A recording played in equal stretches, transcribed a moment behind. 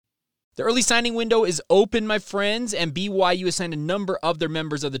The early signing window is open, my friends, and BYU has signed a number of their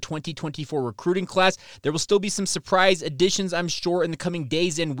members of the 2024 recruiting class. There will still be some surprise additions, I'm sure, in the coming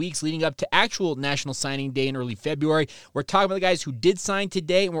days and weeks leading up to actual National Signing Day in early February. We're talking about the guys who did sign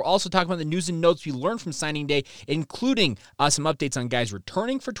today, and we're also talking about the news and notes we learned from signing day, including some updates on guys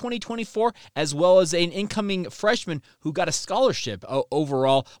returning for 2024, as well as an incoming freshman who got a scholarship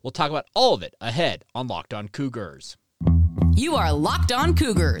overall. We'll talk about all of it ahead on Locked On Cougars. You are Locked On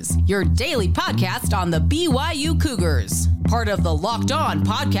Cougars, your daily podcast on the BYU Cougars, part of the Locked On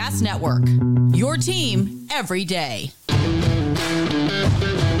Podcast Network, your team every day.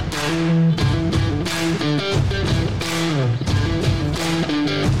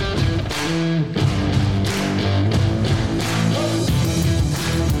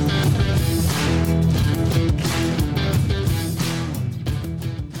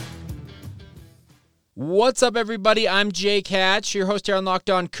 What's up, everybody? I'm Jake Hatch, your host here on Locked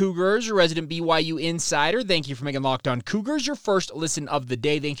On Cougars, your resident BYU insider. Thank you for making Locked On Cougars your first listen of the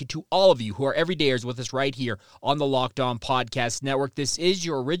day. Thank you to all of you who are everydayers with us right here on the Locked On Podcast Network. This is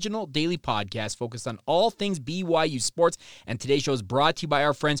your original daily podcast focused on all things BYU sports, and today's show is brought to you by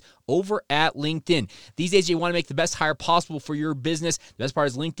our friends over at LinkedIn. These days, you want to make the best hire possible for your business. The best part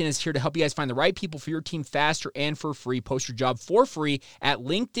is LinkedIn is here to help you guys find the right people for your team faster and for free. Post your job for free at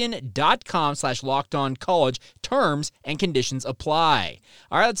linkedin.com/lockedoncollege. Terms and conditions apply.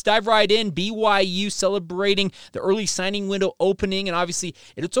 All right, let's dive right in. BYU celebrating the early signing window opening, and obviously,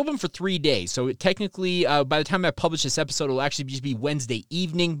 it's open for 3 days. So technically, by the time I publish this episode, it'll actually just be Wednesday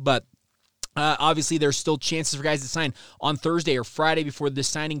evening, but obviously, there's still chances for guys to sign on Thursday or Friday before the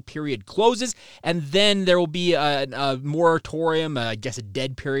signing period closes, and then there will be a moratorium, I guess a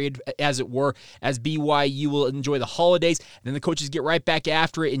dead period, as it were, as BYU will enjoy the holidays, and then the coaches get right back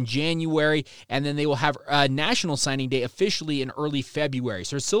after it in January, and then they will have a National Signing Day officially in early February.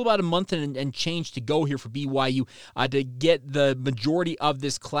 So there's still about a month and change to go here for BYU to get the majority of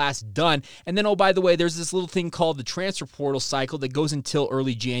this class done. And then, oh, by the way, there's this little thing called the transfer portal cycle that goes until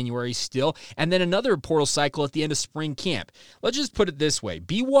early January still. And then another portal cycle at the end of spring camp. Let's just put it this way.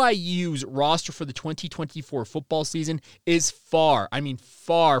 BYU's roster for the 2024 football season is far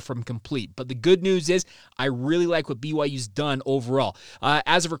from complete. But the good news is I really like what BYU's done overall.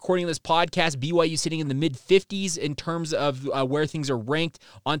 As of recording this podcast, BYU's sitting in the mid-50s in terms of where things are ranked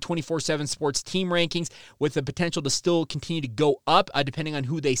on 24/7 Sports team rankings, with the potential to still continue to go up depending on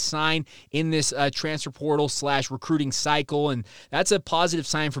who they sign in this transfer portal/recruiting cycle. And that's a positive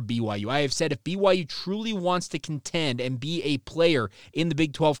sign for BYU. I have said if BYU truly wants to contend and be a player in the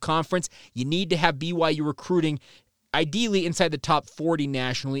Big 12 Conference, you need to have BYU recruiting ideally inside the top 40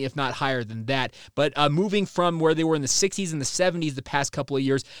 nationally, if not higher than that. But moving from where they were in the 60s and the 70s the past couple of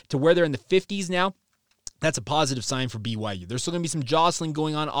years to where they're in the 50s now, that's a positive sign for BYU. There's still going to be some jostling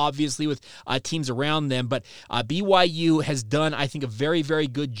going on, obviously, with teams around them, but BYU has done, I think, a very, very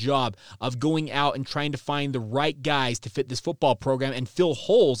good job of going out and trying to find the right guys to fit this football program and fill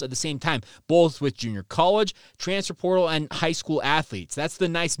holes at the same time, both with junior college, transfer portal, and high school athletes. That's the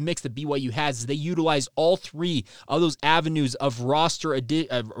nice mix that BYU has, is they utilize all three of those avenues of roster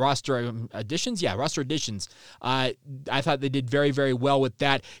additions. I thought they did very, very well with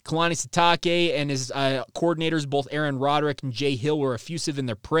that. Kalani Sitake and his coordinators, both Aaron Roderick and Jay Hill, were effusive in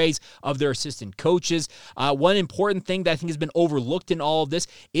their praise of their assistant coaches. One important thing that I think has been overlooked in all of this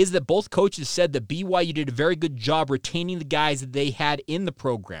is that both coaches said that BYU did a very good job retaining the guys that they had in the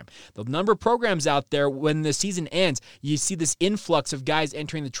program. The number of programs out there, when the season ends, you see this influx of guys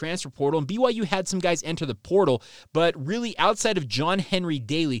entering the transfer portal, and BYU had some guys enter the portal, but really outside of John Henry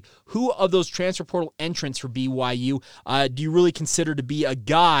Daly, who of those transfer portal entrants for BYU do you really consider to be a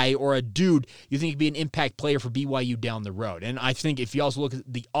guy or a dude you think could be an impact player for BYU down the road? And I think if you also look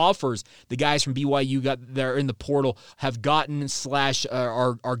at the offers the guys from BYU got there in the portal have gotten /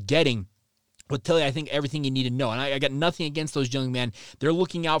 are getting, will tell you, I think, everything you need to know. And I got nothing against those young men. They're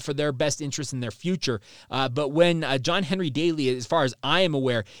looking out for their best interest in their future. But when John Henry Daly, as far as I am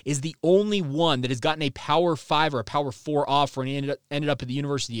aware, is the only one that has gotten a Power 5 or a Power 4 offer and he ended up at the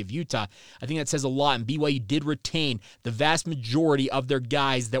University of Utah, I think that says a lot. And BYU did retain the vast majority of their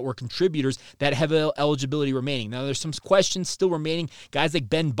guys that were contributors that have eligibility remaining. Now, there's some questions still remaining. Guys like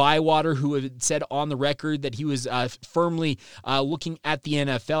Ben Bywater, who have said on the record that he was firmly looking at the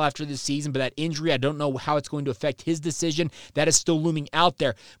NFL after this season, but that injury. I don't know how it's going to affect his decision. That is still looming out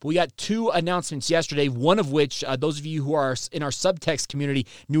there. But we got two announcements yesterday, one of which those of you who are in our subtext community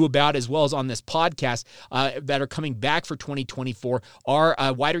knew about, as well as on this podcast, that are coming back for 2024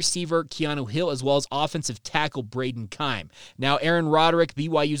 are wide receiver Keanu Hill, as well as offensive tackle Braden Keim. Now, Aaron Roderick,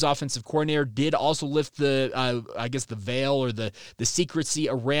 BYU's offensive coordinator, did also lift the veil or the secrecy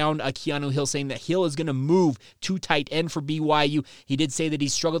around Keanu Hill, saying that Hill is going to move to tight end for BYU. He did say that he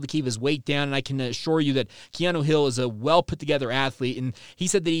struggled to keep his weight down, and I can assure you that Keanu Hill is a well put together athlete, and he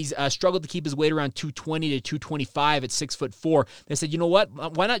said that he's struggled to keep his weight around 220 to 225 at 6'4". They said, you know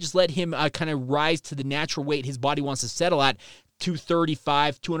what? Why not just let him kind of rise to the natural weight his body wants to settle at,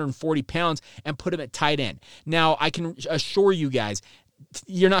 235, 240 pounds, and put him at tight end. Now, I can assure you guys,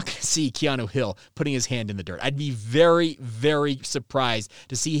 you're not going to see Keanu Hill putting his hand in the dirt. I'd be very, very surprised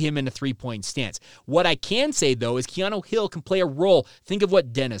to see him in a three-point stance. What I can say, though, is Keanu Hill can play a role. Think of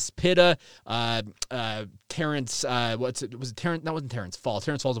what Dennis Pitta, Terrence, was it Terrence? That wasn't Terrence Fall.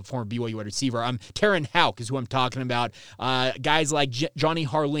 Terrence Fall's a former BYU wide receiver. Taryn Houck is who I'm talking about. Guys like Johnny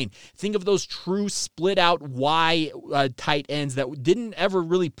Harleen. Think of those true split-out Y tight ends that didn't ever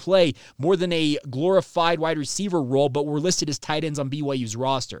really play more than a glorified wide receiver role, but were listed as tight ends on BYU's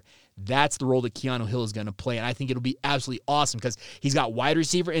roster. That's the role that Keanu Hill is going to play, and I think it'll be absolutely awesome because he's got wide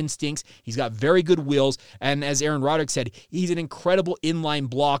receiver instincts, he's got very good wheels, and as Aaron Roderick said, he's an incredible inline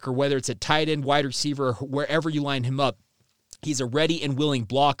blocker, whether it's a tight end, wide receiver, or wherever you line him up. He's a ready and willing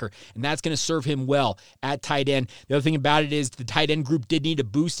blocker, and that's going to serve him well at tight end. The other thing about it is the tight end group did need a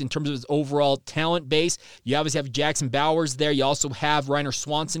boost in terms of his overall talent base. You obviously have Jackson Bowers there. You also have Reiner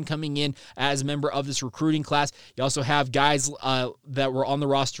Swanson coming in as a member of this recruiting class. You also have guys that were on the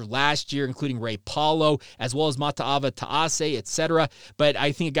roster last year, including Ray Paulo, as well as Mata'ava Ta'ase, etc. But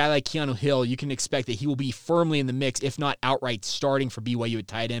I think a guy like Keanu Hill, you can expect that he will be firmly in the mix, if not outright starting for BYU at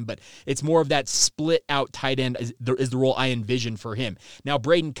tight end. But it's more of that split-out tight end is the role I envision for him. Now,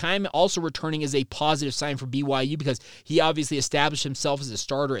 Braden Keim also returning is a positive sign for BYU because he obviously established himself as a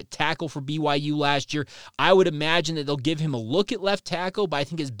starter at tackle for BYU last year. I would imagine that they'll give him a look at left tackle, but I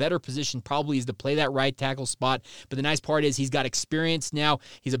think his better position probably is to play that right tackle spot. But the nice part is he's got experience now.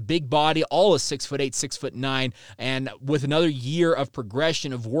 He's a big body, all is 6'8", 6'9", and with another year of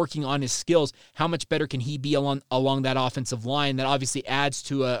progression of working on his skills, how much better can he be along that offensive line? That obviously adds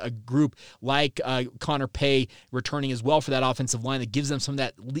to a group like Connor Pay returning as well for that offensive line that gives them some of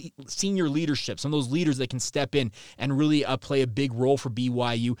that senior leadership, some of those leaders that can step in and really play a big role for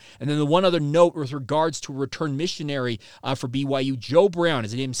BYU. And then the one other note with regards to a return missionary for BYU, Joe Brown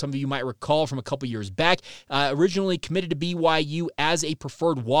is a name some of you might recall from a couple years back, originally committed to BYU as a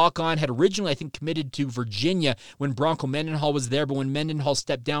preferred walk-on, had originally, I think, committed to Virginia when Bronco Mendenhall was there, but when Mendenhall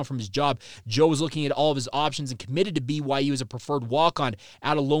stepped down from his job, Joe was looking at all of his options and committed to BYU as a preferred walk-on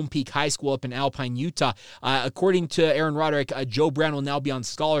out of Lone Peak High School up in Alpine, Utah. According to Aaron Roderick, Joe Brown will now be on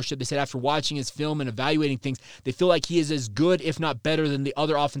scholarship. They said after watching his film and evaluating things, they feel like he is as good, if not better, than the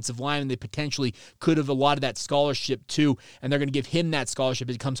other offensive linemen they potentially could have allotted that scholarship to, and they're going to give him that scholarship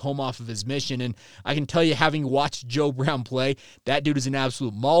as he comes home off of his mission. And I can tell you, having watched Joe Brown play, that dude is an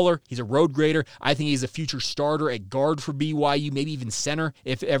absolute mauler. He's a road grader. I think he's a future starter at guard for BYU, maybe even center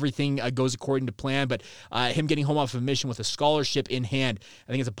if everything goes according to plan. But him getting home off of a mission with a scholarship in hand,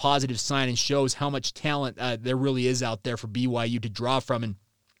 I think it's a positive sign and shows how much talent there really is out there for BYU to draw from. And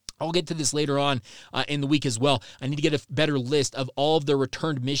I'll get to this later on in the week as well. I need to get a better list of all of the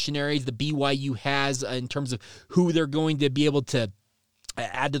returned missionaries the BYU has in terms of who they're going to be able to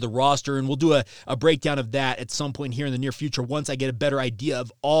add to the roster, and we'll do a breakdown of that at some point here in the near future once I get a better idea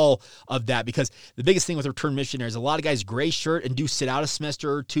of all of that, because the biggest thing with return missionaries, a lot of guys gray shirt and do sit out a semester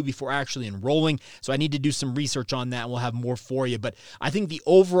or two before actually enrolling, so I need to do some research on that, and we'll have more for you. But I think the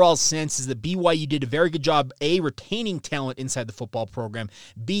overall sense is that BYU did a very good job, A, retaining talent inside the football program,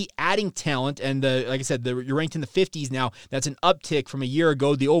 B, adding talent, and like I said, you're ranked in the 50s now. That's an uptick from a year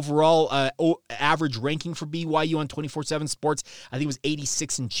ago. The overall average ranking for BYU on 24/7 Sports, I think it was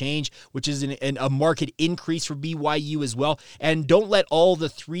 86 and change, which is a market increase for BYU as well. And don't let all the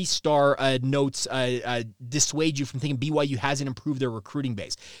 3-star notes dissuade you from thinking BYU hasn't improved their recruiting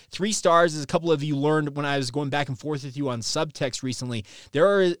base. 3 stars, as a couple of you learned when I was going back and forth with you on subtext recently, there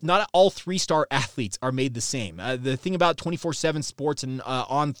are not all 3-star athletes are made the same. The thing about 24/7 Sports and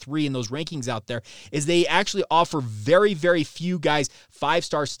On3 and those rankings out there is they actually offer very, very few guys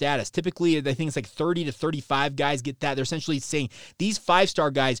 5-star status. Typically, I think it's like 30 to 35 guys get that. They're essentially saying these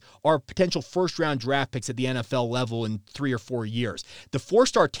 5-star guys are potential first-round draft picks at the NFL level in 3 or 4 years. The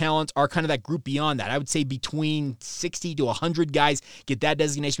 4-star talents are kind of that group beyond that. I would say between 60 to 100 guys get that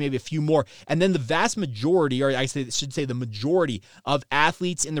designation, maybe a few more. And then the vast majority, or I should say the majority of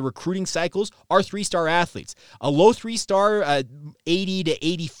athletes in the recruiting cycles are 3-star athletes. A low 3-star, 80 to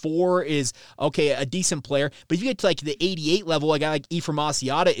 84 is, okay, a decent player. But if you get to like the 88 level, a guy like Ephraim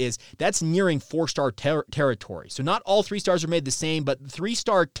Asiata is, that's nearing 4-star territory. So not all 3-stars are made the same, but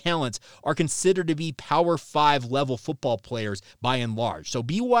 3-star talents are considered to be Power 5 level football players by and large. So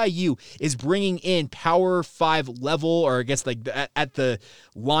BYU is bringing in Power 5 level, or I guess like at the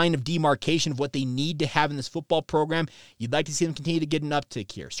line of demarcation of what they need to have in this football program. You'd like to see them continue to get an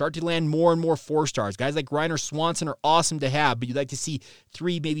uptick here. Start to land more and more 4-stars. Guys like Reiner Swanson are awesome to have, but you'd like to see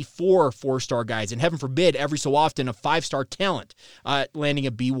 3, maybe 4 4-star guys, and heaven forbid, every so often, a 5-star talent landing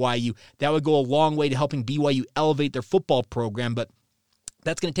at BYU. That would go a long way to helping BYU elevate their football program, but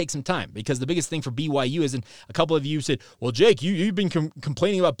that's going to take some time, because the biggest thing for BYU is, and a couple of you said, well, Jake, you've been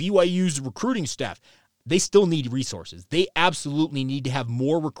complaining about BYU's recruiting staff. They still need resources. They absolutely need to have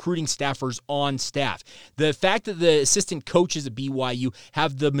more recruiting staffers on staff. The fact that the assistant coaches at BYU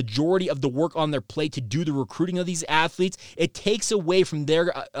have the majority of the work on their plate to do the recruiting of these athletes, it takes away from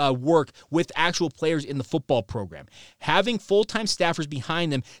their work with actual players in the football program. Having full-time staffers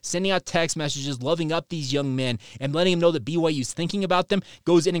behind them, sending out text messages, loving up these young men, and letting them know that BYU is thinking about them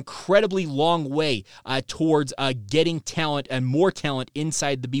goes an incredibly long way towards getting talent and more talent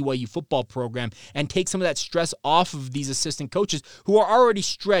inside the BYU football program, and takes some of that stress off of these assistant coaches who are already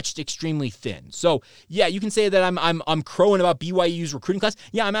stretched extremely thin. So, yeah, you can say that I'm crowing about BYU's recruiting class.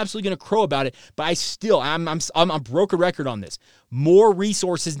 Yeah, I'm absolutely going to crow about it, but I'm broke a record on this. More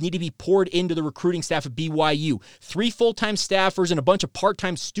resources need to be poured into the recruiting staff at BYU. 3 full-time staffers and a bunch of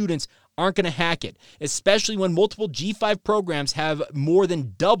part-time students aren't going to hack it, especially when multiple G5 programs have more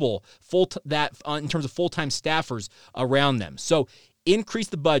than double in terms of full-time staffers around them. So increase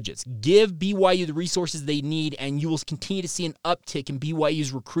the budgets, give BYU the resources they need, and you will continue to see an uptick in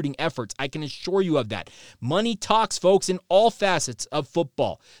BYU's recruiting efforts. I can assure you of that. Money talks, folks, in all facets of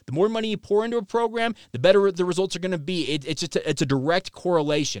football. The more money you pour into a program, the better the results are going to be. It's a direct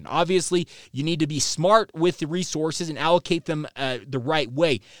correlation. Obviously, you need to be smart with the resources and allocate them the right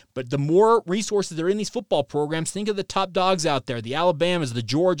way. But the more resources that are in these football programs, think of the top dogs out there, the Alabamas, the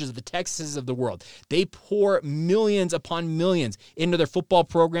Georgias, the Texases of the world. They pour millions upon millions into their football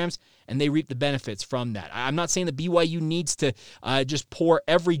programs, and they reap the benefits from that. I'm not saying that BYU needs to just pour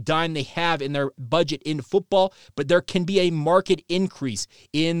every dime they have in their budget into football, but there can be a market increase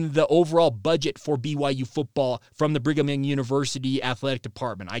in the overall budget for BYU football from the Brigham Young University Athletic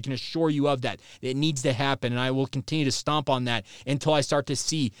Department. I can assure you of that. It needs to happen, and I will continue to stomp on that until I start to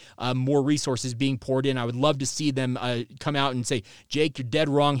see more resources being poured in. I would love to see them come out and say, Jake, you're dead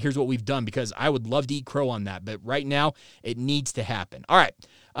wrong. Here's what we've done, because I would love to eat crow on that. But right now, it needs to happen. All right.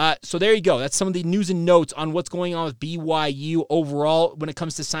 So there you go. That's some of the news and notes on what's going on with BYU overall when it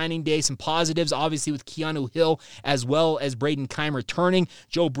comes to signing day. Some positives, obviously, with Keanu Hill as well as Braden Keim returning.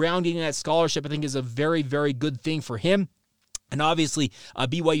 Joe Brown getting that scholarship, I think, is a very, very good thing for him. And obviously,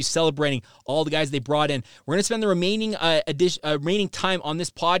 BYU celebrating all the guys they brought in. We're going to spend the remaining time on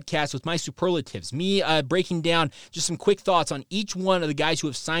this podcast with my superlatives, me breaking down just some quick thoughts on each one of the guys who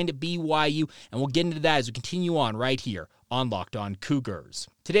have signed at BYU, and we'll get into that as we continue on right here on Locked On Cougars.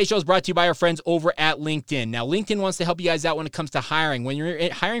 Today's show is brought to you by our friends over at LinkedIn. Now, LinkedIn wants to help you guys out when it comes to hiring. When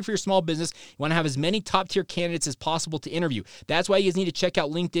you're hiring for your small business, you want to have as many top-tier candidates as possible to interview. That's why you guys need to check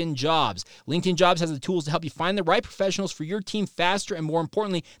out LinkedIn Jobs. LinkedIn Jobs has the tools to help you find the right professionals for your team faster, and more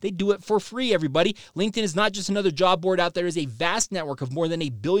importantly, they do it for free, everybody. LinkedIn is not just another job board out there. It is a vast network of more than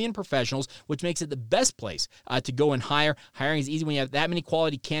 1 billion professionals, which makes it the best place to go and hire. Hiring is easy when you have that many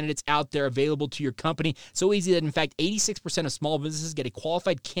quality candidates out there available to your company. So easy that, in fact, 86% of small businesses get a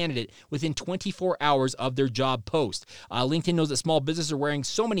qualified candidate within 24 hours of their job post. LinkedIn knows that small businesses are wearing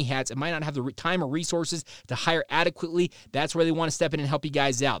so many hats and might not have the time or resources to hire adequately. That's where they want to step in and help you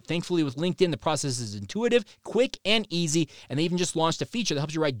guys out. Thankfully, with LinkedIn, the process is intuitive, quick, and easy, and they even just launched a feature that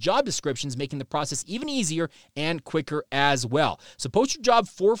helps you write job descriptions, making the process even easier and quicker as well. So post your job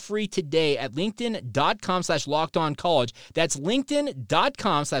for free today at linkedin.com/lockedoncollege. That's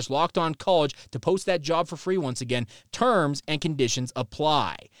linkedin.com/lockedoncollege to post that job for free once again. Terms and conditions apply.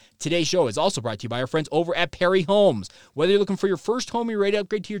 apply. Today's show is also brought to you by our friends over at Perry Homes. Whether you're looking for your first home or you're ready to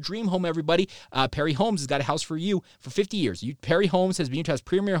upgrade to your dream home, everybody, Perry Homes has got a house for you for 50 years. Perry Homes has been Utah's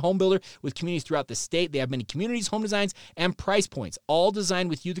premier home builder with communities throughout the state. They have many communities, home designs, and price points, all designed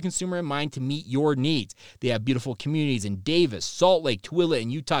with you, the consumer, in mind to meet your needs. They have beautiful communities in Davis, Salt Lake, Tooele,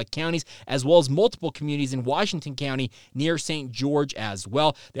 and Utah counties, as well as multiple communities in Washington County near St. George as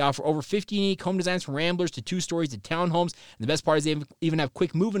well. They offer over 50 unique home designs from ramblers to 2 stories to townhomes. And the best part is they even have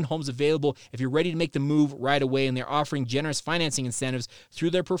quick move-in homes available if you're ready to make the move right away, and they're offering generous financing incentives through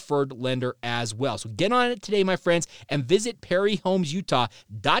their preferred lender as well. So get on it today, my friends, and visit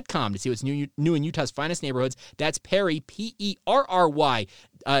PerryHomesUtah.com to see what's new in Utah's finest neighborhoods. That's Perry, P-E-R-R-Y,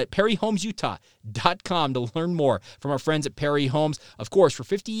 PerryHomesUtah.com to learn more from our friends at Perry Homes. Of course, for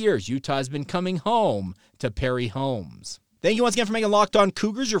 50 years, Utah has been coming home to Perry Homes. Thank you once again for making Locked On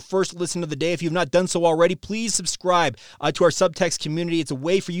Cougars your first listen of the day. If you've not done so already, please subscribe to our subtext community. It's a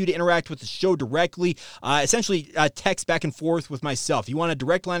way for you to interact with the show directly, essentially text back and forth with myself. If you want a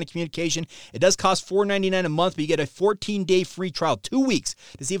direct line of communication, it does cost $4.99 a month, but you get a 14-day free trial, 2 weeks,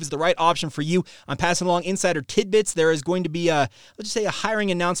 to see if it's the right option for you. I'm passing along insider tidbits. There is going to be let's just say a hiring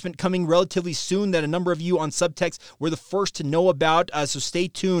announcement coming relatively soon that a number of you on subtext were the first to know about, so stay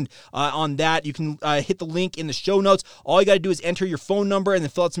tuned on that. You can hit the link in the show notes. All you got to do is enter your phone number and then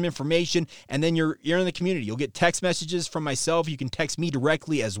fill out some information, and then you're in the community. You'll get text messages from myself. You can text me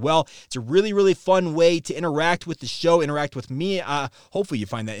directly as well. It's a really, really fun way to interact with the show, interact with me. Hopefully you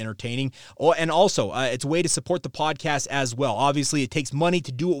find that entertaining. And also, it's a way to support the podcast as well. Obviously, it takes money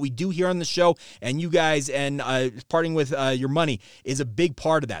to do what we do here on the show, and you guys and parting with your money is a big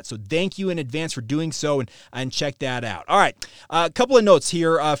part of that. So thank you in advance for doing so, and check that out. All right, a couple of notes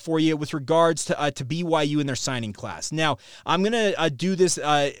here for you with regards to BYU and their signing class. Now, I'm going to do this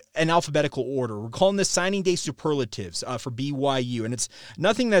in alphabetical order. We're calling this Signing Day Superlatives for BYU, and it's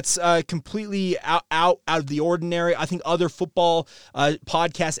nothing that's completely out of the ordinary. I think other football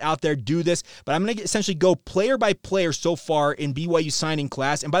podcasts out there do this, but I'm going to essentially go player by player so far in BYU signing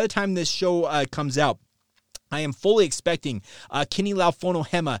class, and by the time this show comes out, I am fully expecting Kini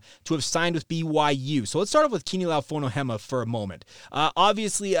Laufonohema to have signed with BYU. So let's start off with Kini Laufonohema for a moment.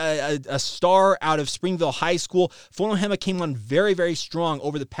 Obviously, a star out of Springville High School. Fonohema came on very, very strong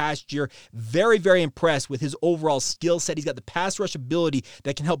over the past year. Very, very impressed with his overall skill set. He's got the pass rush ability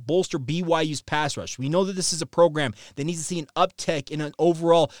that can help bolster BYU's pass rush. We know that this is a program that needs to see an uptick in an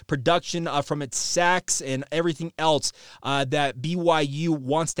overall production from its sacks and everything else that BYU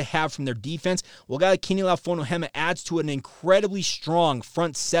wants to have from their defense. Well, guy like Kini Laufonohema adds to an incredibly strong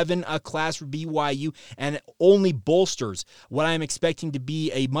front seven class for BYU, and only bolsters what I'm expecting to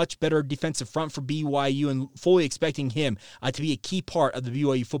be a much better defensive front for BYU, and fully expecting him to be a key part of the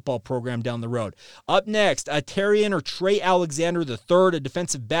BYU football program down the road. Up next, Trey Alexander III, a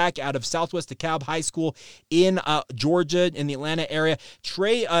defensive back out of Southwest DeKalb High School in Georgia, in the Atlanta area.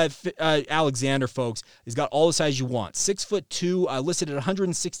 Trey Alexander, folks, has got all the size you want. 6'2", listed at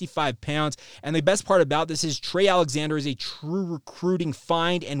 165 pounds, and the best part about this is Trey Alexander is a true recruiting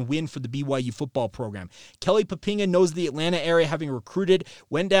find and win for the BYU football program. Kelly Papinga knows the Atlanta area, having recruited,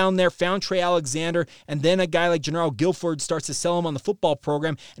 went down there, found Trey Alexander, and then a guy like Gennaro Guilford starts to sell him on the football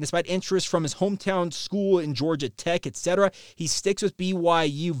program, and despite interest from his hometown school in Georgia Tech, etc., he sticks with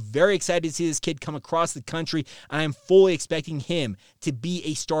BYU. Very excited to see this kid come across the country, and I'm fully expecting him to be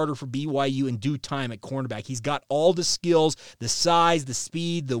a starter for BYU in due time at cornerback. He's got all the skills, the size, the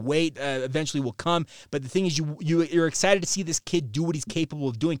speed, the weight eventually will come, but the thing is you're excited to see this kid do what he's capable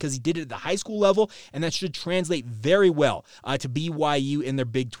of doing, because he did it at the high school level, and that should translate very well to BYU in their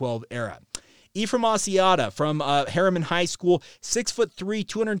Big 12 era. Ephraim Asiata from Harriman High School, 6'3",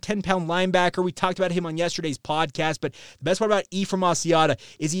 210-pound linebacker. We talked about him on yesterday's podcast, but the best part about Ephraim Asiata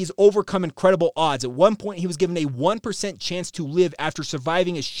is he's overcome incredible odds. At one point, he was given a 1% chance to live after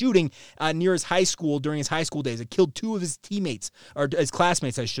surviving a shooting near his high school during his high school days. It killed 2 of his teammates, or his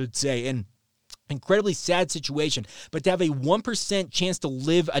classmates, I should say, and incredibly sad situation, but to have a 1% chance to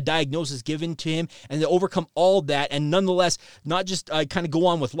live, a diagnosis given to him, and to overcome all that, and nonetheless not just kind of go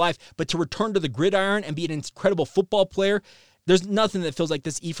on with life, but to return to the gridiron and be an incredible football player. There's nothing that feels like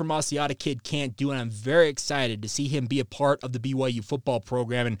this Ephraim Asiata kid can't do, and I'm very excited to see him be a part of the BYU football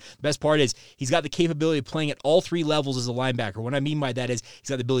program. And the best part is he's got the capability of playing at all 3 levels as a linebacker. What I mean by that is he's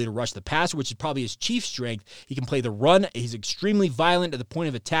got the ability to rush the passer, which is probably his chief strength. He can play the run. He's extremely violent at the point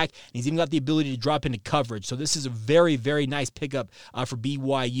of attack, and he's even got the ability to drop into coverage. So this is a very, very nice pickup for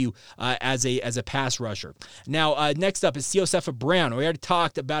BYU as a pass rusher. Now, next up is Siosefa Brown. We already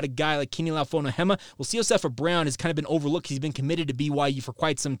talked about a guy like Kini Laufonohema. Well, Siosefa Brown has kind of been overlooked. He's been been committed to BYU for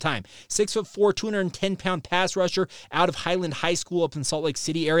quite some time. 6'4", 210-pound pass rusher out of Highland High School up in Salt Lake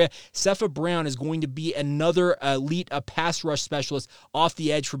City area. Cepha Brown is going to be another elite pass rush specialist off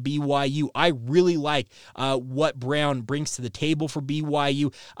the edge for BYU. I really like what Brown brings to the table for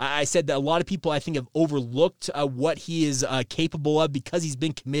BYU. I said that a lot of people, I think, have overlooked what he is capable of because he's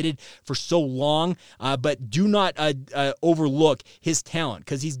been committed for so long, but do not overlook his talent,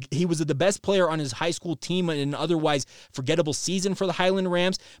 because he was the best player on his high school team in an otherwise forgettable season for the Highland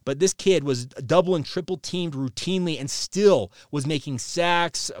Rams, but this kid was double and triple teamed routinely and still was making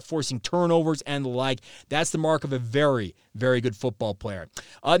sacks, forcing turnovers, and the like. That's the mark of a very, very good football player.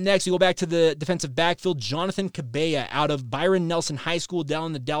 Next, we go back to the defensive backfield. Jonathan Cabella out of Byron Nelson High School down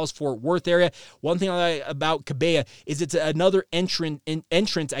in the Dallas-Fort Worth area. One thing I like about Cabella is it's another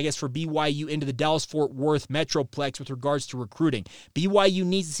entrance, I guess, for BYU into the Dallas-Fort Worth Metroplex with regards to recruiting. BYU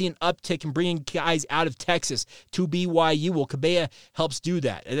needs to see an uptick in bringing guys out of Texas to BYU. Well, Cabella helps do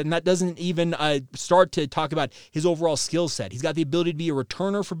that. And that doesn't even start to talk about his overall skill set. He's got the ability to be a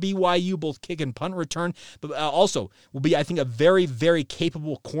returner for BYU, both kick and punt return, but also will be, I think, a very, very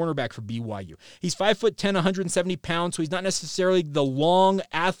capable cornerback for BYU. He's 5'10", 170 pounds, so he's not necessarily the long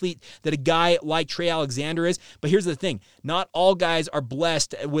athlete that a guy like Trey Alexander is. But here's the thing. Not all guys are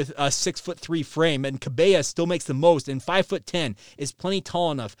blessed with a 6'3" frame, and Cabella still makes the most, and 5'10" is plenty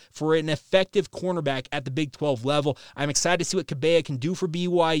tall enough for an effective cornerback at the Big 12 level. I'm excited to see what Cabella can do for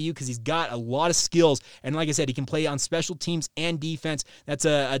BYU because he's got a lot of skills, and like I said, he can play on special teams and defense. That's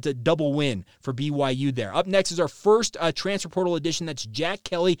a double win for BYU there. Up next is our first transfer portal addition. That's Jack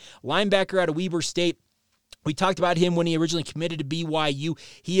Kelly, linebacker out of Weber State. We talked about him when he originally committed to BYU.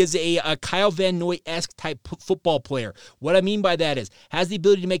 He is a Kyle Van Noy-esque type football player. What I mean by that is, has the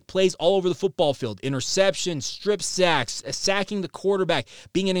ability to make plays all over the football field. Interceptions, strip sacks, sacking the quarterback,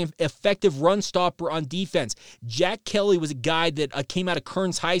 being an effective run stopper on defense. Jack Kelly was a guy that came out of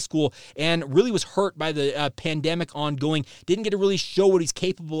Kearns High School and really was hurt by the pandemic ongoing. Didn't get to really show what he's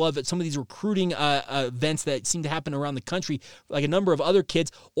capable of at some of these recruiting events that seem to happen around the country, like a number of other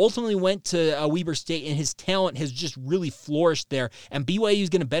kids. Ultimately went to Weber State, and his talent has just really flourished there, and BYU is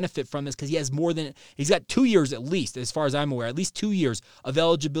going to benefit from this because he's got 2 years at least, as far as I'm aware, at least 2 years of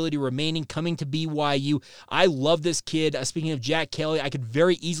eligibility remaining coming to BYU. I love this kid. Speaking of Jack Kelly, I could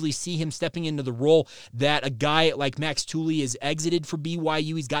very easily see him stepping into the role that a guy like Max Tooley has exited for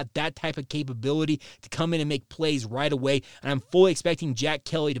BYU. He's got that type of capability to come in and make plays right away, and I'm fully expecting Jack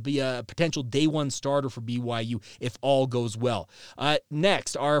Kelly to be a potential day one starter for BYU if all goes well.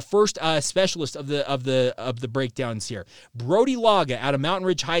 Next, our first specialist of the breakdowns here. Brody Laga out of Mountain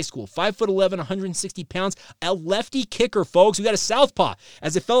Ridge High School, 5'11", 160 pounds, a lefty kicker, folks. We got a southpaw.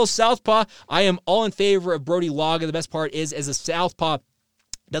 As a fellow southpaw, I am all in favor of Brody Laga. The best part is, as a southpaw,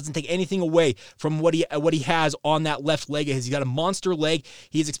 doesn't take anything away from what he has on that left leg. He's got a monster leg.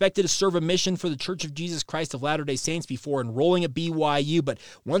 He is expected to serve a mission for the Church of Jesus Christ of Latter-day Saints before enrolling at BYU, but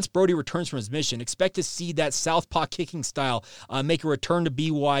once Brody returns from his mission, expect to see that southpaw kicking style make a return to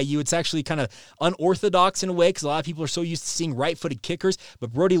BYU. It's actually kind of unorthodox in a way because a lot of people are so used to seeing right-footed kickers,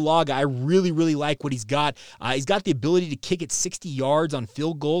 but Brody Laga, I really, really like what he's got. He's got the ability to kick at 60 yards on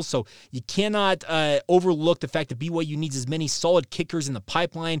field goals, so you cannot overlook the fact that BYU needs as many solid kickers in the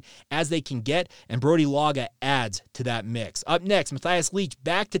pipeline as they can get, and Brody Laga adds to that mix. Up next, Matthias Leach.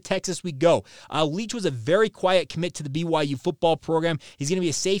 Back to Texas we go. Leach was a very quiet commit to the BYU football program. He's going to be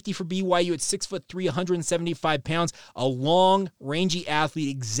a safety for BYU at 6'3", 175 pounds, a long, rangy athlete,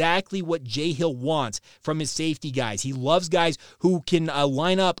 exactly what Jay Hill wants from his safety guys. He loves guys who can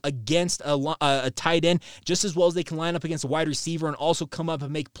line up against a tight end just as well as they can line up against a wide receiver and also come up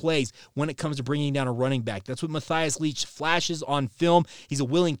and make plays when it comes to bringing down a running back. That's what Matthias Leach flashes on film. He's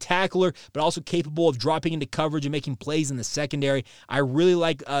a willing tackler, but also capable of dropping into coverage and making plays in the secondary. I really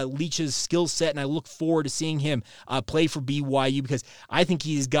like Leach's skill set, and I look forward to seeing him play for BYU because I think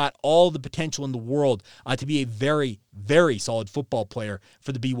he's got all the potential in the world to be a very, very solid football player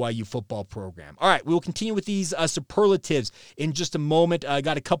for the BYU football program. All right, we will continue with these superlatives in just a moment. I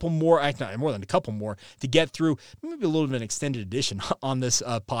got a couple more, not more than a couple more to get through. Maybe a little bit of an extended edition on this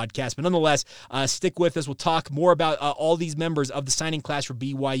podcast, but nonetheless, stick with us. We'll talk more about all these members of the signing class for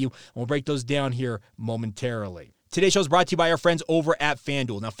BYU, and we'll break those down here momentarily. Today's show is brought to you by our friends over at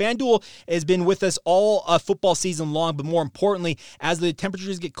FanDuel. Now, FanDuel has been with us all football season long, but more importantly, as the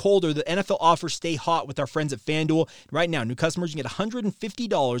temperatures get colder, the NFL offers stay hot with our friends at FanDuel. Right now, new customers can get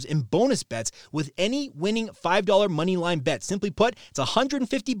 $150 in bonus bets with any winning $5 money line bet. Simply put, it's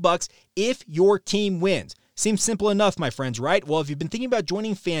 $150 if your team wins. Seems simple enough, my friends, right? Well, if you've been thinking about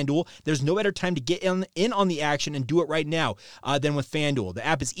joining FanDuel, there's no better time to get in on the action and do it right now than with FanDuel. The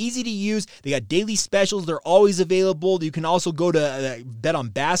app is easy to use. They got daily specials. They're always available. You can also go to bet on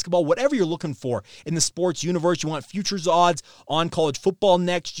basketball, whatever you're looking for in the sports universe. You want futures odds on college football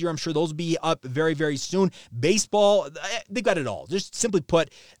next year. I'm sure those will be up very, very soon. Baseball, they've got it all. Just simply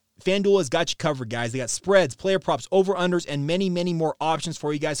put, FanDuel has got you covered, guys. They got spreads, player props, over-unders, and many, many more options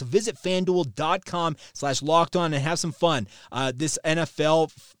for you guys. So visit FanDuel.com/lockedon and have some fun. This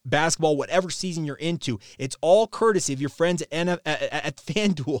NFL, basketball, whatever season you're into, it's all courtesy of your friends at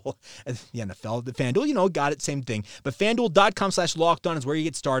FanDuel. The NFL, the FanDuel, got it, same thing. But FanDuel.com/lockedon is where you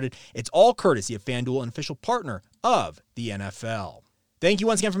get started. It's all courtesy of FanDuel, an official partner of the NFL. Thank you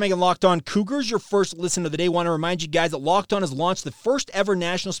once again for making Locked On Cougars your first listen of the day. I want to remind you guys that Locked On has launched the first ever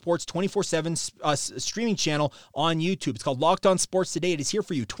national sports 24/7 streaming channel on YouTube. It's called Locked On Sports Today. It is here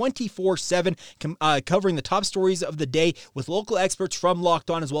for you 24/7, covering the top stories of the day with local experts from Locked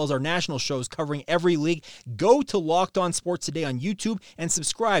On, as well as our national shows covering every league. Go to Locked On Sports Today on YouTube and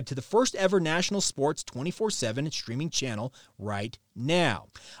subscribe to the first ever national sports 24/7 streaming channel right now.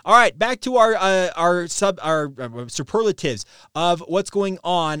 All right, back to our superlatives of what's going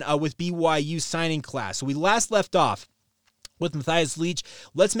on with BYU signing class. So we last left off with Matthias Leach.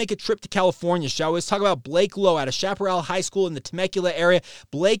 Let's make a trip to California, shall we? Let's talk about Blake Lowe out of Chaparral High School in the Temecula area.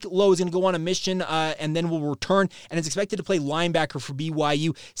 Blake Lowe is going to go on a mission and then will return and is expected to play linebacker for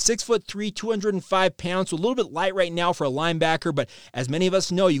BYU. 6'3", 205 pounds, so a little bit light right now for a linebacker, but as many of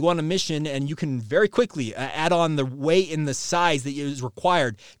us know, you go on a mission and you can very quickly add on the weight and the size that is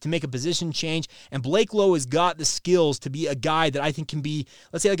required to make a position change, and Blake Lowe has got the skills to be a guy that I think can be,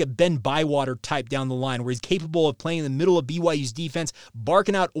 let's say, like a Ben Bywater type down the line, where he's capable of playing in the middle of BYU's defense,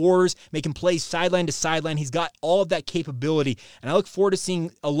 barking out orders, making plays sideline to sideline. He's got all of that capability, and I look forward to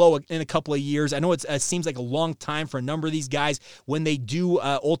seeing Lowe in a couple of years. I know it seems like a long time for a number of these guys when they do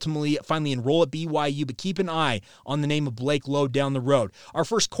ultimately finally enroll at BYU, but keep an eye on the name of Blake Lowe down the road. Our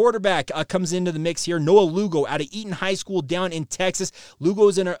first quarterback comes into the mix here, Noah Lugo out of Eaton High School down in Texas. Lugo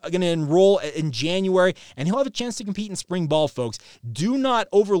is going to enroll in January, and he'll have a chance to compete in spring ball, folks. Do not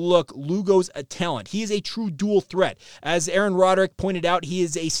overlook Lugo's talent. He is a true dual threat. As Aaron Roderick pointed out, he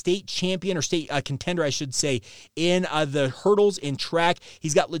is a state champion, or state contender, I should say, in the hurdles in track.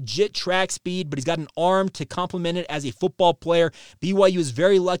 He's got legit track speed, but he's got an arm to complement it as a football player. BYU is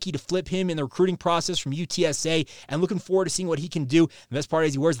very lucky to flip him in the recruiting process from UTSA, and looking forward to seeing what he can do. The best part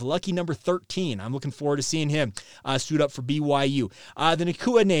is he wears the lucky number 13. I'm looking forward to seeing him suit up for BYU. The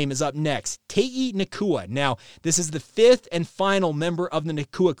Nakua name is up next. Tei Nakua. Now, this is the fifth and final member of the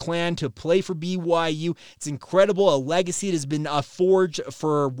Nakua clan to play for BYU. It's incredible, a legacy that has been forged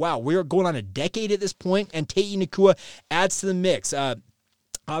for, we're going on a decade at this point, and Tei Nakua adds to the mix.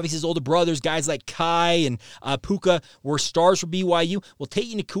 Obviously, his older brothers, guys like Kai and Puka, were stars for BYU. Well,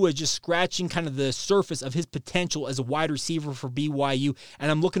 Tei Nakua is just scratching kind of the surface of his potential as a wide receiver for BYU, and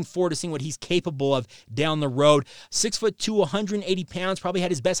I'm looking forward to seeing what he's capable of down the road. 6'2", 180 pounds, probably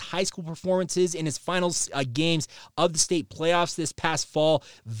had his best high school performances in his final games of the state playoffs this past fall.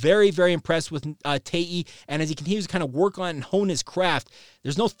 Very, very impressed with Tei, and as he continues to kind of work on and hone his craft,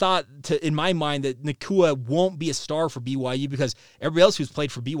 there's no thought in my mind that Nakua won't be a star for BYU, because everybody else who's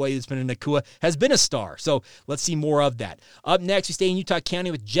played for BYU that's been in Nakua has been a star. So let's see more of that. Up next, we stay in Utah County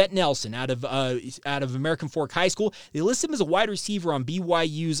with Jet Nelson out of American Fork High School. They list him as a wide receiver on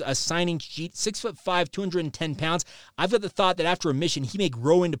BYU's signing sheet. 6'5", 210 pounds. I've got the thought that after a mission, he may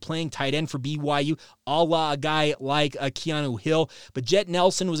grow into playing tight end for BYU, a la a guy like Keanu Hill. But Jet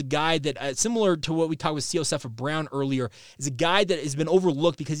Nelson was a guy that, similar to what we talked with Ceosefa Brown earlier, is a guy that has been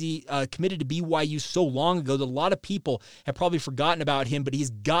overlooked because he committed to BYU so long ago that a lot of people have probably forgotten about him, but he's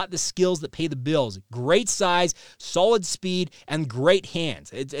got the skills that pay the bills. Great size, solid speed, and great hands.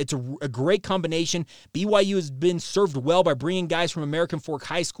 It's a great combination. BYU has been served well by bringing guys from American Fork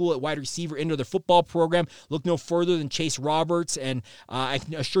High School at wide receiver into their football program. Look no further than Chase Roberts, and I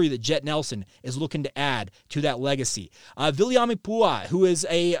can assure you that Jet Nelson is looking to add to that legacy. Viliami Pua, who is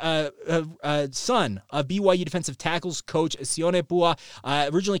a son of BYU defensive tackles coach Sione Pua,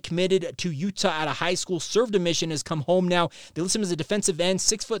 originally committed to Utah out of high school, served a mission, has come home now. They list him as a defensive end,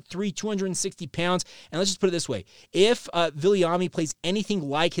 6'3", 260 pounds. And let's just put it this way. If Viliami plays anything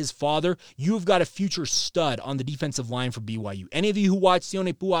like his father, you've got a future stud on the defensive line for BYU. Any of you who watch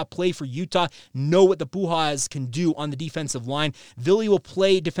Sione Pua play for Utah know what the Pujas can do on the defensive line. Vili will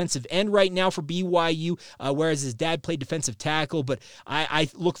play defensive end right now for BYU, whereas his dad played defensive tackle. But I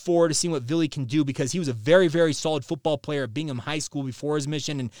look forward to seeing what Vili can do, because he was a very, very solid football player at Bingham High School before for his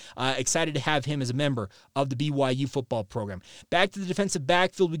mission, and excited to have him as a member of the BYU football program. Back to the defensive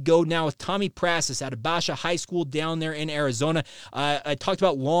backfield we go now with Tommy Prasis out of Basha High School down there in Arizona. I talked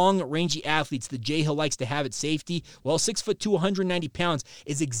about long, rangy athletes that Jay Hill likes to have at safety. Well, 6'2", 190 pounds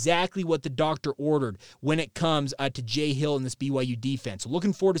is exactly what the doctor ordered when it comes to Jay Hill in this BYU defense. So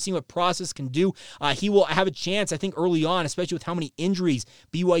looking forward to seeing what Prasis can do. He will have a chance, I think, early on, especially with how many injuries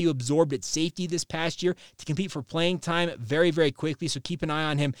BYU absorbed at safety this past year, to compete for playing time very, very quickly. So keep an eye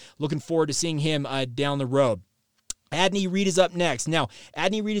on him. Looking forward to seeing him down the road. Adney Reed is up next. Now,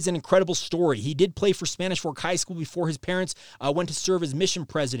 Adney Reed is an incredible story. He did play for Spanish Fork High School before his parents went to serve as mission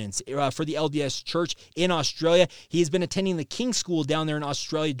presidents for the LDS Church in Australia. He has been attending the King School down there in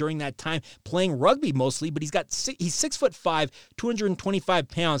Australia during that time, playing rugby mostly, but he's 6'5", 225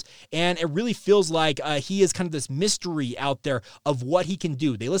 pounds, and it really feels like he is kind of this mystery out there of what he can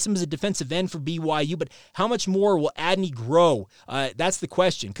do. They list him as a defensive end for BYU, but how much more will Adney grow? That's the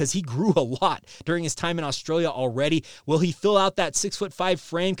question, because he grew a lot during his time in Australia already. Will he fill out that 6'5"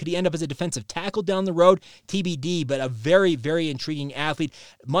 frame? Could he end up as a defensive tackle down the road? TBD, but a very, very intriguing athlete,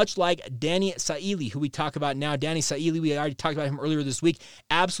 much like Danny Saili, who we talk about now. Danny Saili, we already talked about him earlier this week.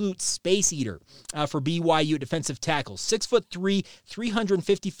 Absolute space eater for BYU defensive tackle. 6'3",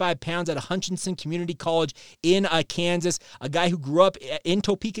 355 pounds at Hutchinson Community College in Kansas. A guy who grew up in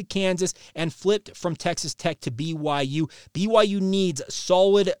Topeka, Kansas, and flipped from Texas Tech to BYU. BYU needs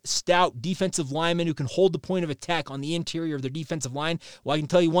solid, stout defensive linemen who can hold the point of attack on the interior of their defensive line. Well, I can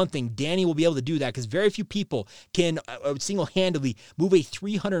tell you one thing, Danny will be able to do that, because very few people can single-handedly move a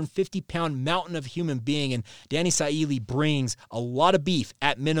 350-pound mountain of human being, and Danny Saili brings a lot of beef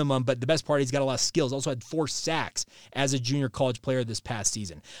at minimum, but the best part, he's got a lot of skills. Also had 4 sacks as a junior college player this past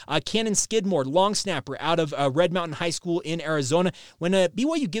season. Cannon Skidmore, long snapper out of Red Mountain High School in Arizona. When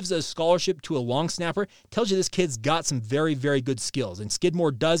BYU gives a scholarship to a long snapper, tells you this kid's got some very, very good skills, and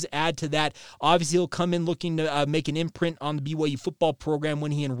Skidmore does add to that. Obviously, he'll come in looking to make an imprint on the BYU football program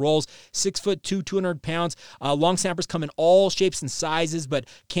when he enrolls. 6'2", 200 pounds. Long snappers come in all shapes and sizes, but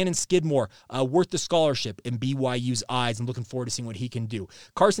Cannon Skidmore, worth the scholarship in BYU's eyes, and looking forward to seeing what he can do.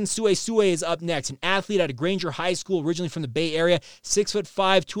 Carson Sue is up next, an athlete out of Granger High School, originally from the Bay Area.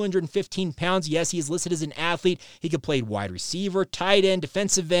 6'5", 215 pounds. Yes, he is listed as an athlete. He could play wide receiver, tight end,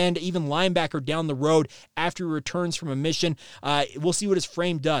 defensive end, even linebacker down the road after he returns from a mission. We'll see what his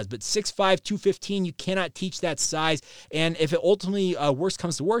frame does, but 6'5", 215, you cannot teach that size, and if it ultimately worst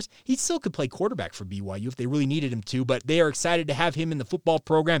comes to worst, he still could play quarterback for BYU if they really needed him to, but they are excited to have him in the football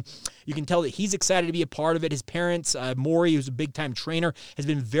program. You can tell that he's excited to be a part of it. His parents, Maury, who's a big-time trainer, has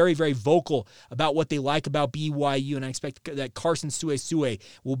been very, very vocal about what they like about BYU, and I expect that Carson Sue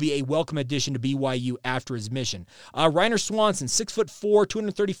will be a welcome addition to BYU after his mission. Reiner Swanson, 6'4",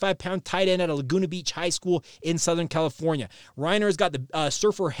 235-pound tight end out of Laguna Beach High School in Southern California. Reiner's got the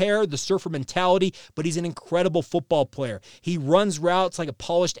surfer hair, the surfer mentality, but he's an incredible football player. He runs routes like a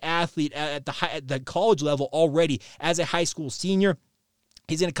polished athlete at the college level already as a high school senior.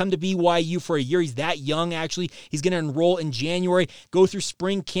 He's going to come to BYU for a year. He's that young, actually. He's going to enroll in January, go through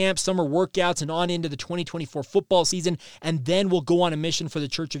spring camp, summer workouts, and on into the 2024 football season, and then will go on a mission for the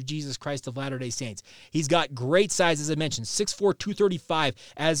Church of Jesus Christ of Latter-day Saints. He's got great size, as I mentioned, 6'4", 235,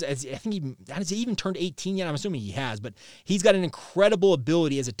 as I think has he even turned 18 yet? I'm assuming he has, but he's got an incredible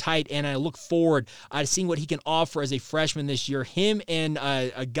ability as a tight end, and I look forward to seeing what he can offer as a freshman this year. Him and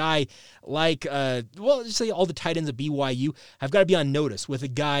a guy like, just say all the tight ends at BYU have got to be on notice with a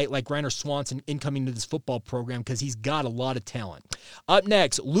guy like Reiner Swanson incoming to this football program, because he's got a lot of talent. Up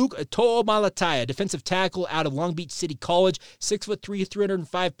next, Luke To'omalatai, defensive tackle out of Long Beach City College, 6'3",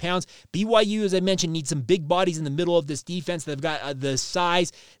 305 pounds. BYU, as I mentioned, needs some big bodies in the middle of this defense. They've got the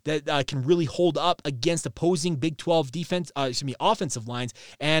size that can really hold up against opposing Big 12 offensive lines,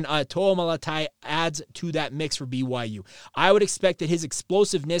 and To'omalatai adds to that mix for BYU. I would expect that his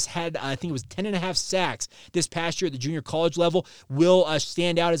explosiveness had, I think it was 10.5 sacks this past year at the junior college level, will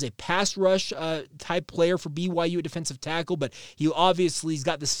stand out as a pass rush type player for BYU at defensive tackle, but he obviously has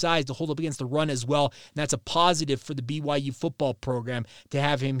got the size to hold up against the run as well, and that's a positive for the BYU football program to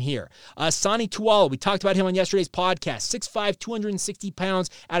have him here. Sani Tuala, we talked about him on yesterday's podcast, 6'5", 260 pounds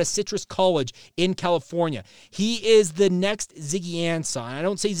out of Citrus College in California. He is the next Ziggy Ansah, and I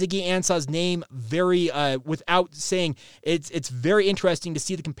don't say Ziggy Ansah's name very without saying it's very interesting to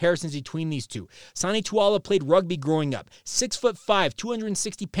see the comparisons between these two. Sani Tuala played rugby growing up, 6'5",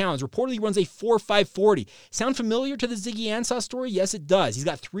 260 pounds. Reportedly runs a 4.5 40. Sound familiar to the Ziggy Ansah story? Yes, it does. He's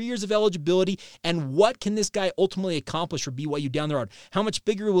got 3 years of eligibility. And what can this guy ultimately accomplish for BYU down the road? How much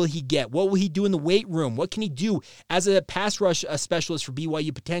bigger will he get? What will he do in the weight room? What can he do as a pass rush specialist for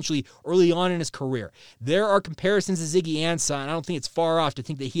BYU potentially early on in his career? There are comparisons to Ziggy Ansah, and I don't think it's far off to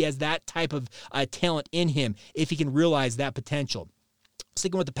think that he has that type of talent in him if he can realize that potential.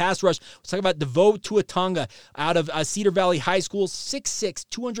 Sticking with the pass rush, let's talk about Devo Tuatanga out of Cedar Valley High School, 6'6",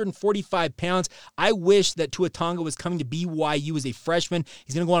 245 pounds. I wish that Tuatanga was coming to BYU as a freshman.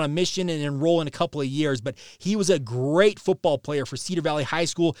 He's going to go on a mission and enroll in a couple of years, but he was a great football player for Cedar Valley High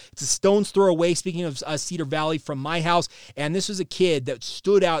School. It's a stone's throw away, speaking of Cedar Valley, from my house, and this was a kid that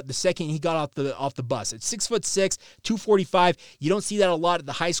stood out the second he got off the bus. At 6'6", 245, you don't see that a lot at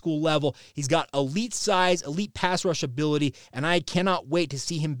the high school level. He's got elite size, elite pass rush ability, and I cannot wait to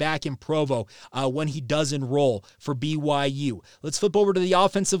see him back in Provo when he does enroll for BYU. Let's flip over to the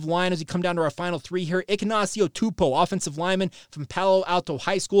offensive line as we come down to our final 3 here. Ignacio Tupo, offensive lineman from Palo Alto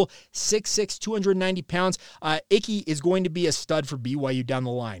High School, 6'6", 290 pounds. Icky is going to be a stud for BYU down the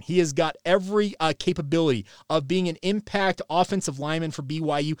line. He has got every capability of being an impact offensive lineman for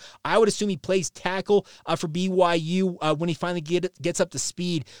BYU. I would assume he plays tackle for BYU when he finally gets up to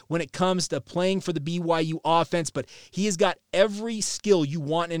speed when it comes to playing for the BYU offense, but he has got every skill you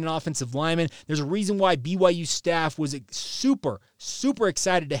want in an offensive lineman. There's a reason why BYU staff was super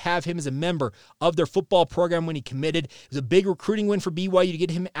excited to have him as a member of their football program when he committed. It was a big recruiting win for BYU to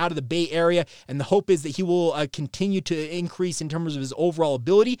get him out of the Bay Area, and the hope is that he will continue to increase in terms of his overall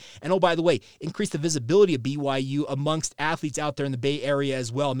ability, and oh, by the way, increase the visibility of BYU amongst athletes out there in the Bay Area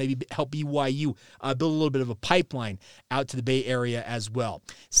as well, maybe help BYU build a little bit of a pipeline out to the Bay Area as well.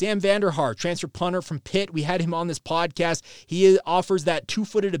 Sam Vanderhaar, transfer punter from Pitt. We had him on this podcast. He offers that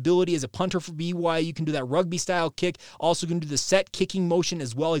two-footed ability as a punter for BYU. You can do that rugby-style kick. Also can do the set kicking motion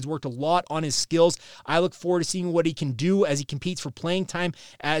as well. He's worked a lot on his skills. I look forward to seeing what he can do as he competes for playing time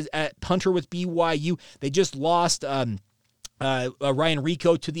as at punter with BYU. They just lost Ryan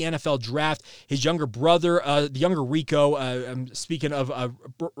Rico to the NFL draft. His younger brother, the younger Rico, I'm speaking of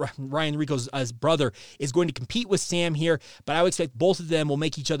Ryan Rico's brother, is going to compete with Sam here, but I would expect both of them will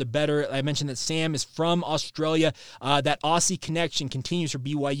make each other better. I mentioned that Sam is from Australia. That Aussie connection continues for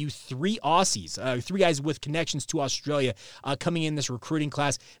BYU. 3 Aussies, 3 guys with connections to Australia coming in this recruiting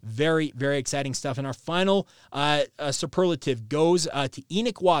class. Very, very exciting stuff. And our final superlative goes to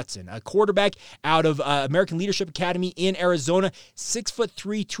Enoch Watson, a quarterback out of American Leadership Academy in Arizona.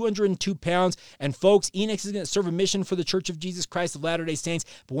 6'3", 202 pounds. And folks, Enoch is going to serve a mission for the Church of Jesus Christ of Latter-day Saints.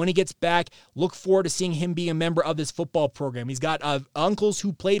 But when he gets back, look forward to seeing him being a member of this football program. He's got uncles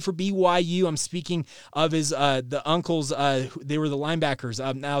who played for BYU. I'm speaking of his the uncles. They were the linebackers.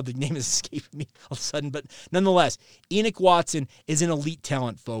 Now the name is escaping me all of a sudden. But nonetheless, Enoch Watson is an elite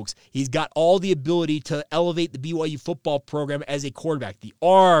talent, folks. He's got all the ability to elevate the BYU football program as a quarterback. The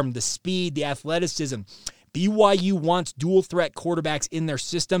arm, the speed, the athleticism. BYU wants dual-threat quarterbacks in their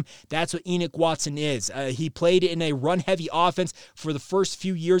system. That's what Enoch Watson is. He played in a run-heavy offense for the first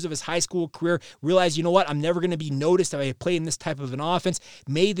few years of his high school career, realized, you know what, I'm never going to be noticed if I play in this type of an offense,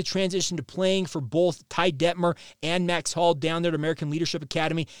 made the transition to playing for both Ty Detmer and Max Hall down there at American Leadership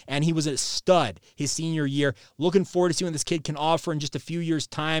Academy, and he was a stud his senior year. Looking forward to seeing what this kid can offer in just a few years'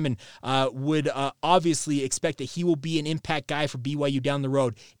 time, and would obviously expect that he will be an impact guy for BYU down the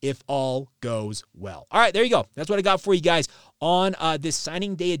road if all goes well. All right, there you go. That's what I got for you guys on this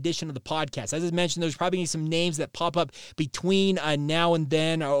signing day edition of the podcast. As I mentioned, there's probably some names that pop up between now and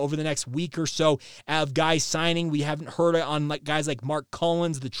then over the next week or so of guys signing. We haven't heard on guys like Mark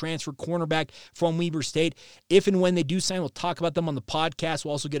Collins, the transfer cornerback from Weber State. If and when they do sign, we'll talk about them on the podcast.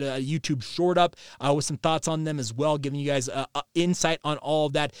 We'll also get a YouTube short up with some thoughts on them as well, giving you guys insight on all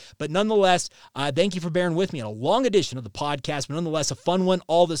of that. But nonetheless, thank you for bearing with me on a long edition of the podcast, but nonetheless, a fun one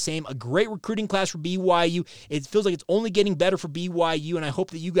all the same. A great recruiting class for BYU. It feels like it's only getting better for BYU, and I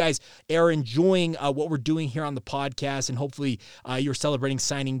hope that you guys are enjoying what we're doing here on the podcast, and hopefully you're celebrating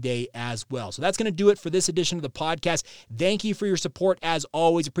signing day as well. So that's going to do it for this edition of the podcast. Thank you for your support as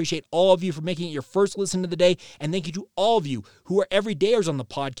always. Appreciate all of you for making it your first listen of the day, and thank you to all of you who are everydayers on the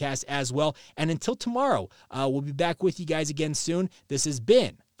podcast as well. And until tomorrow, we'll be back with you guys again soon. This has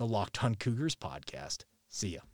been the Locked On Cougars podcast. See ya.